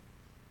faith.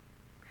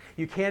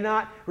 You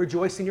cannot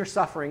rejoice in your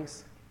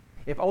sufferings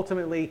if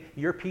ultimately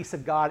your peace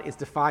of God is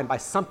defined by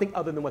something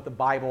other than what the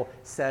Bible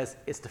says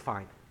it's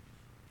defined.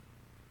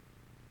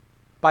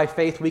 By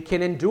faith, we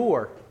can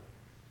endure.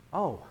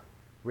 Oh,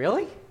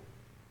 really?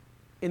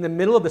 In the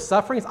middle of the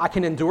sufferings, I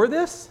can endure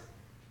this?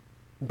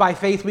 By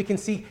faith, we can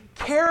see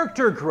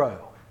character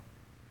grow.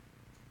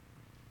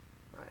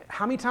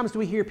 How many times do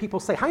we hear people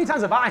say, how many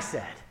times have I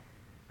said,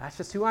 that's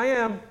just who I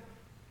am?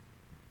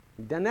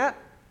 You've done that?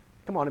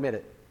 Come on, admit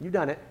it. You've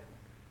done it.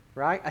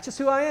 Right? That's just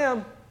who I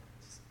am.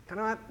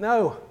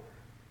 No.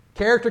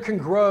 Character can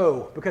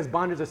grow because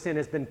bondage of sin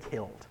has been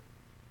killed.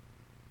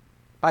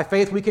 By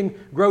faith, we can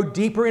grow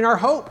deeper in our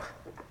hope.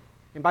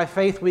 And by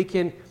faith, we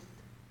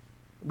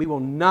will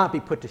not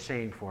be put to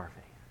shame for our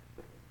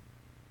faith.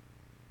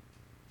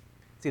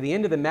 See, the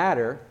end of the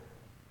matter,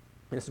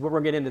 and this is where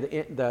we're going to get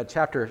into the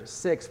chapter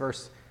 6,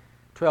 verse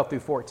 12 through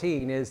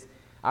 14, is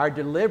our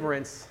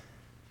deliverance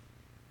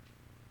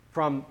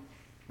from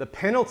the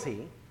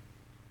penalty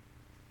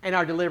and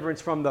our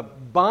deliverance from the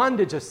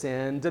bondage of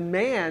sin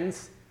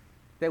demands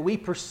that we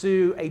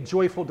pursue a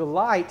joyful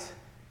delight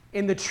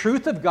in the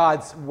truth of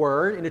God's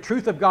word, in the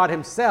truth of God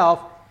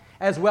himself,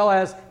 as well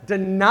as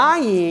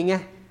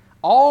denying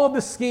all of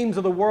the schemes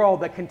of the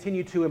world that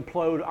continue to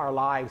implode our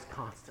lives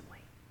constantly.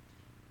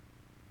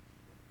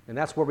 And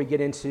that's where we get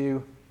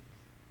into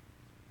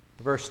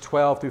verse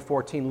 12 through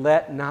 14.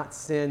 Let not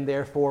sin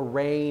therefore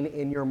reign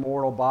in your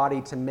mortal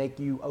body to make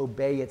you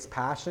obey its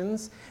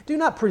passions. Do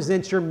not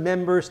present your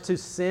members to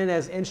sin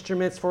as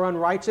instruments for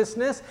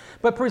unrighteousness,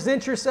 but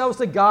present yourselves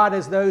to God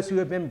as those who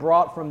have been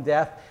brought from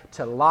death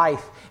to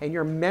life, and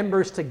your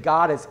members to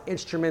God as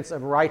instruments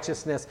of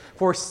righteousness.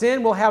 For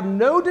sin will have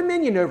no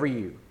dominion over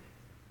you,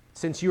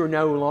 since you are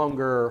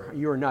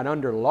not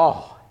under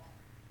law,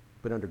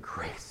 but under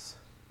grace.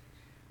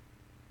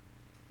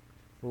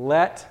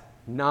 Let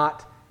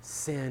not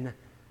sin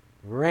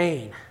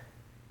reign.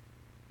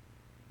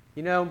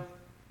 You know,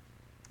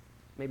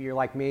 maybe you're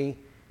like me.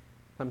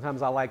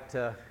 Sometimes I like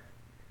to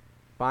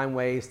find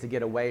ways to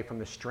get away from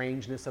the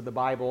strangeness of the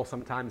Bible.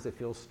 Sometimes it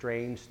feels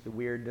strange, the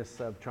weirdness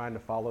of trying to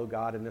follow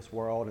God in this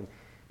world, and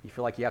you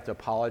feel like you have to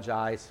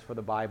apologize for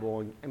the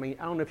Bible. And, I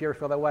don't know if you ever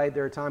feel that way.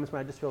 There are times when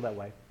I just feel that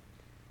way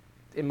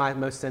in my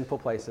most sinful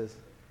places.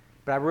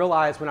 But I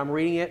realize when I'm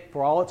reading it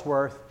for all it's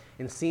worth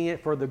and seeing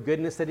it for the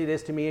goodness that it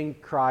is to me in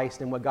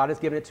Christ and what God has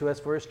given it to us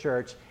for his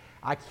church,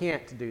 I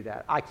can't do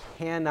that. I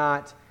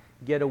cannot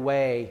get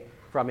away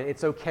from it.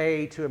 It's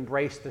okay to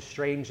embrace the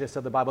strangeness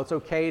of the Bible. It's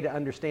okay to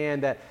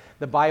understand that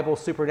the Bible's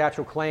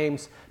supernatural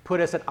claims put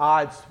us at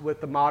odds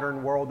with the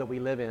modern world that we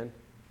live in.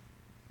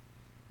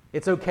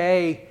 It's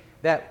okay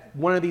that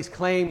one of these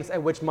claims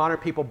at which modern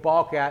people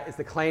balk at is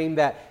the claim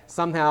that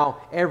somehow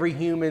every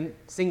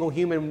single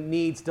human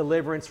needs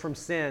deliverance from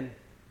sin,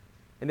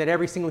 and that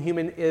every single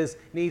human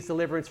needs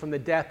deliverance from the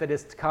death that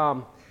is to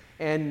come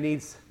and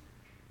needs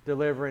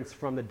deliverance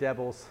from the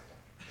devil's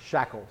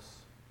shackles.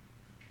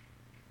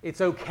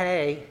 It's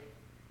okay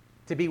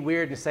to be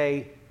weird and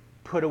say,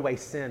 put away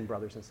sin,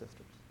 brothers and sisters.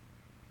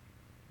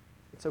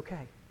 It's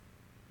okay.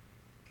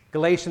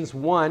 Galatians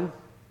 1,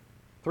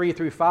 3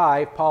 through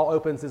 5, Paul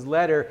opens his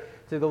letter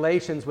to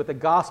Galatians with a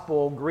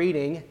gospel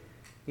greeting.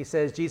 He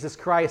says, Jesus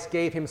Christ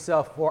gave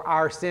himself for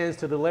our sins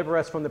to deliver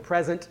us from the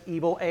present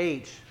evil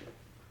age.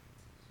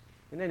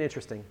 Isn't that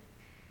interesting?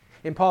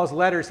 In Paul's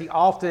letters, he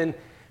often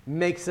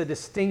makes a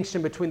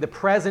distinction between the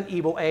present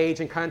evil age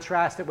and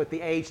contrasts it with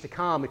the age to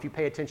come, if you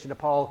pay attention to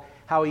Paul,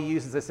 how he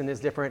uses this in his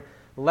different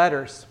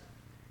letters.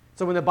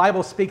 So when the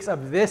Bible speaks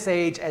of this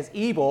age as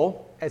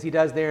evil, as he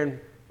does there in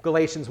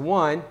Galatians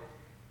 1,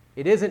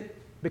 it isn't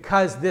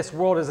because this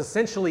world is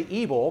essentially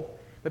evil,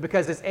 but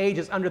because this age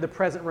is under the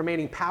present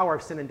remaining power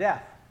of sin and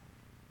death.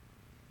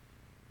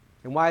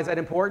 And why is that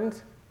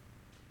important?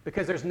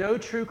 Because there's no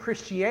true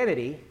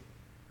Christianity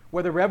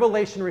where the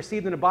revelation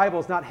received in the Bible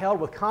is not held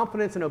with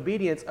confidence and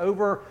obedience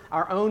over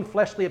our own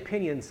fleshly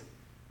opinions.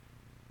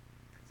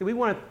 See, we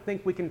want to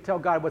think we can tell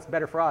God what's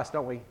better for us,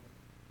 don't we?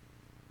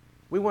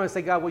 We want to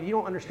say, God, well, you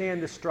don't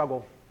understand this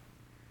struggle.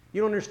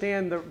 You don't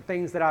understand the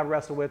things that I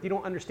wrestle with. You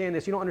don't understand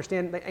this. You don't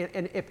understand.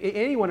 And if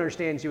anyone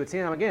understands you, it's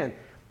him. Again,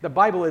 the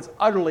Bible is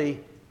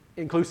utterly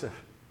inclusive.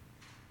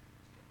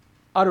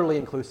 Utterly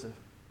inclusive.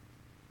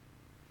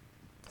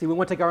 See, we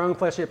want to take our own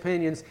fleshly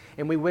opinions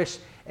and we wish,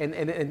 and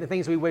the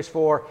things we wish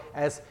for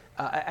as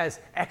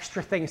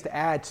extra things to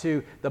add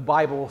to the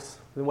Bible's,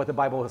 than what the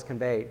Bible has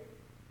conveyed.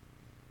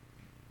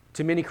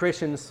 To many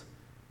Christians,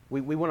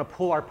 we want to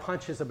pull our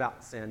punches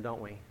about sin,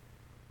 don't we?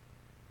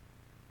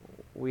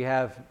 We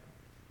have,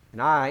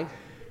 and I,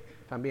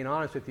 if I'm being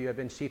honest with you, I've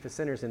been chief of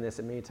sinners in this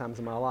at many times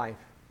in my life.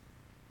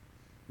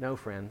 No,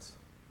 friends.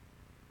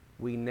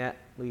 We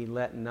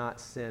let not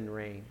sin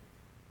reign.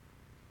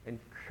 And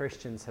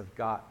Christians have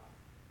got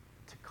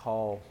to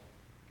call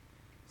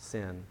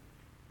sin.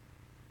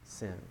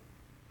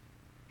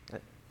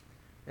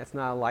 That's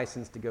not a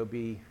license to go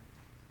be,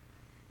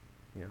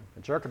 a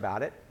jerk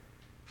about it,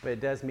 but it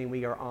does mean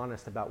we are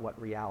honest about what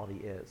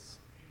reality is.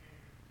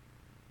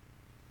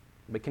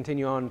 But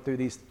continue on through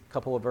these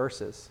couple of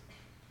verses.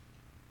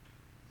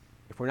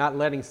 If we're not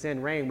letting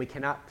sin reign, we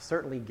cannot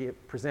certainly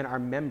present our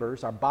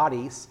members, our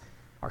bodies,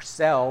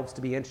 ourselves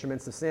to be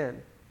instruments of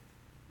sin.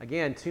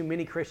 Again, too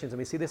many Christians, and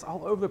we see this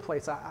all over the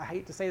place. I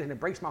hate to say this, and it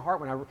breaks my heart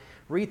when I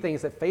read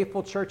things that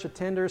faithful church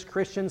attenders,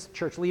 Christians,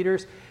 church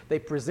leaders, they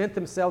present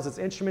themselves as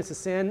instruments of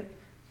sin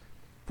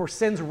for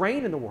sin's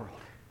reign in the world.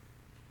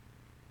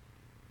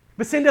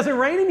 But sin doesn't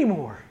reign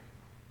anymore.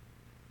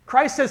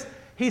 Christ says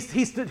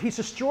he's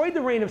destroyed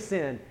the reign of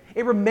sin.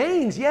 It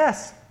remains,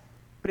 yes,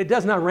 but it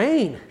does not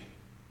reign.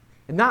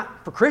 And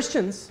not for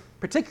Christians,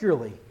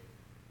 particularly.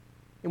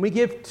 And we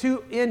give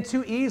in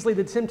too easily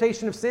the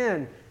temptation of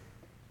sin.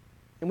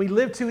 And we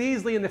live too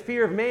easily in the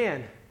fear of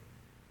man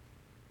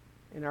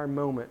in our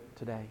moment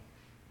today.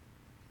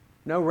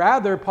 No,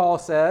 rather, Paul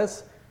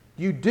says,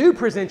 you do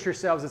present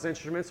yourselves as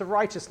instruments of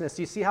righteousness.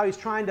 You see how he's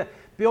trying to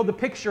build the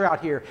picture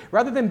out here.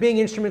 Rather than being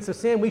instruments of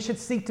sin, we should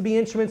seek to be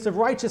instruments of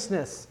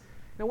righteousness.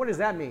 Now, what does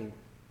that mean?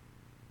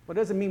 Well,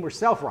 it doesn't mean we're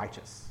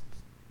self-righteous.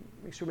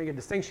 Make sure we make a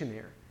distinction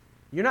there.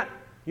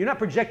 You're not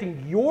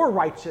projecting your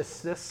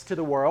righteousness to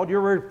the world. You're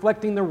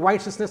reflecting the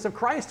righteousness of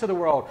Christ to the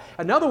world.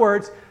 In other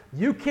words,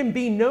 you can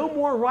be no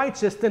more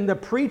righteous than the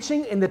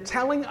preaching and the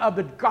telling of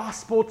the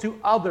gospel to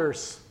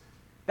others.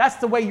 That's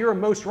the way you're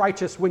most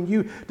righteous, when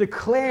you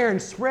declare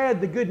and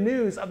spread the good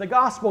news of the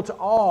gospel to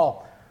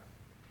all.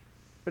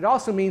 But it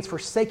also means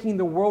forsaking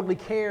the worldly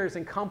cares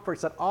and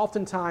comforts that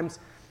oftentimes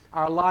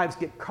our lives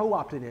get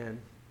co-opted in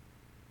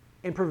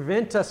and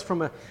prevent us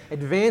from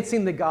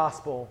advancing the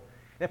gospel,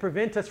 that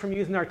prevent us from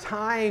using our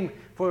time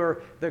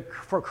for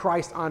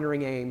Christ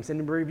honoring aims,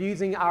 and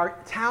using our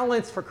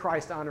talents for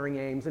Christ honoring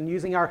aims, and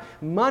using our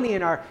money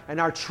and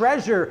our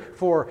treasure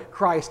for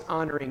Christ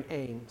honoring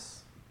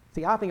aims.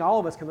 See, I think all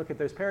of us can look at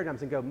those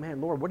paradigms and go, man,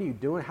 Lord, what are you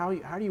doing? How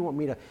do you want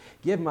me to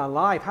give my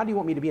life? How do you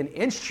want me to be an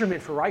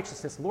instrument for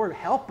righteousness? Lord,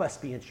 help us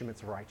be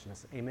instruments of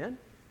righteousness. Amen?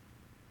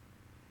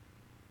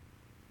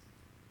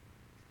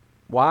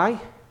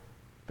 Why?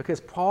 Because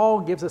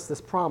Paul gives us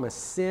this promise: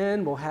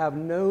 sin will have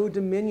no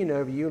dominion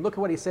over you. Look at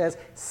what he says: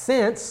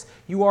 since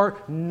you are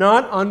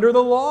not under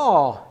the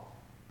law,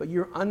 but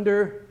you're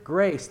under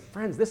grace.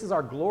 Friends, this is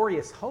our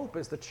glorious hope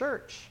as the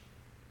church.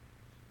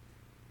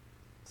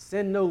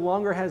 Sin no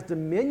longer has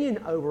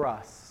dominion over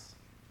us.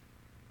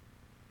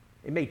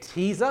 It may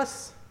tease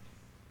us,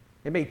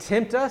 it may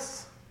tempt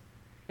us,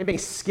 it may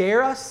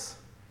scare us,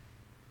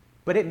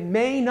 but it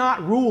may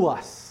not rule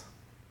us.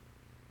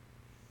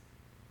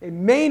 It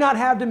may not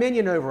have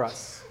dominion over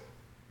us.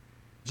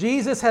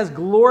 Jesus has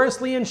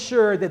gloriously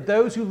ensured that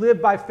those who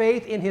live by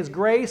faith in His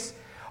grace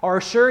are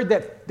assured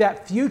that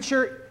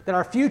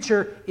our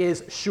future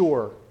is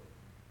sure,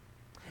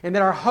 and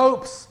that our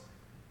hopes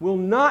will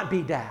not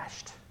be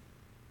dashed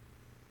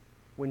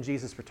when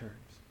Jesus returns.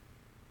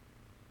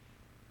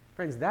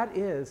 Friends, that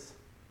is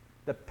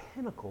the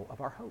pinnacle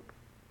of our hope.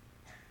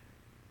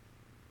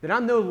 That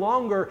I'm no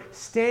longer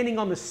standing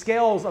on the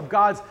scales of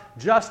God's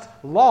just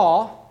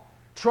law,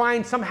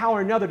 trying somehow or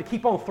another to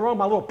keep on throwing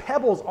my little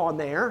pebbles on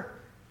there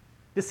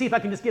to see if I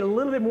can just get a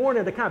little bit more in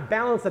there to kind of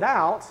balance it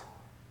out.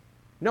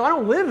 No, I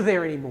don't live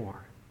there anymore.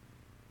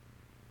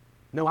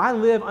 No, I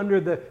live under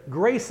the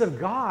grace of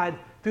God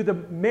through the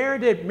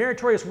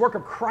meritorious work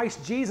of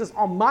Christ Jesus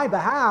on my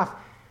behalf.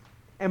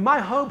 And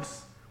my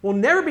hopes will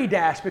never be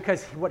dashed,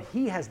 because what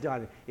He has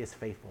done is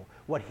faithful.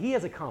 What He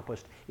has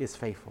accomplished is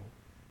faithful.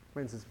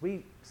 Friends, as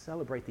we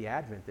celebrate the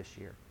Advent this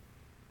year,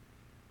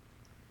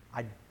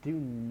 I do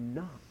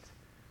not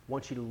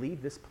want you to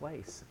leave this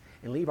place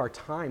and leave our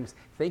times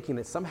thinking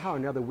that somehow or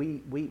another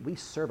we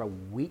serve a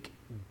weak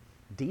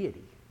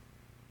deity.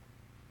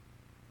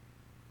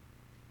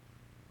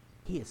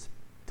 He has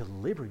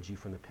delivered you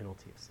from the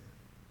penalty of sin.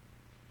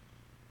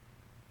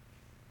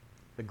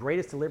 The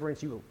greatest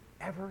deliverance you will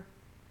ever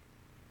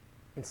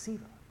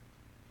conceive of.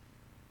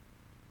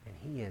 And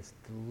He has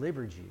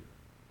delivered you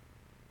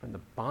from the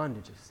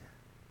bondage of sin,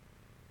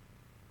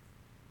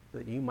 so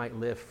that you might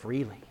live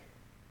freely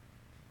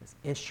as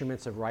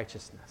instruments of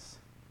righteousness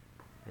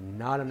and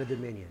not under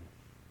dominion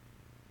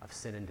of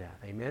sin and death.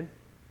 Amen?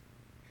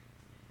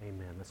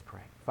 Amen. Let's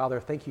pray. Father,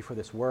 thank You for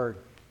this word.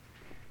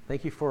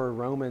 Thank You for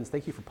Romans.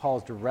 Thank You for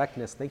Paul's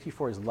directness. Thank You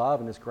for his love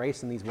and his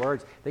grace in these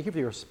words. Thank You for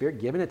Your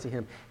Spirit giving it to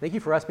him. Thank You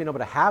for us being able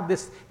to have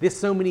this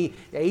so many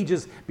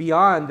ages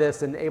beyond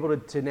this, and able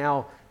to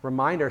now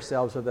remind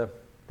ourselves of the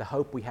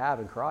hope we have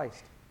in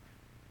Christ.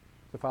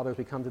 So, Father, as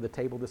we come to the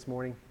table this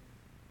morning,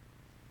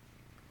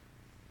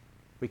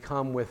 we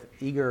come with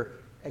eager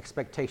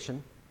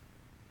expectation.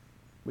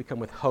 We come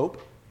with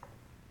hope.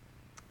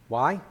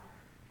 Why?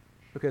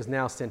 Because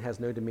now sin has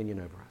no dominion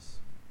over us.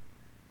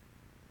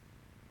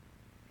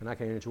 And I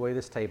can enjoy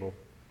this table,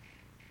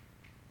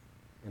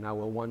 and I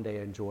will one day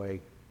enjoy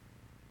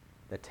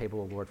that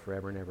table of the Lord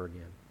forever and ever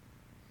again.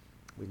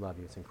 We love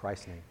You. It's in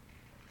Christ's name.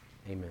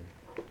 Amen.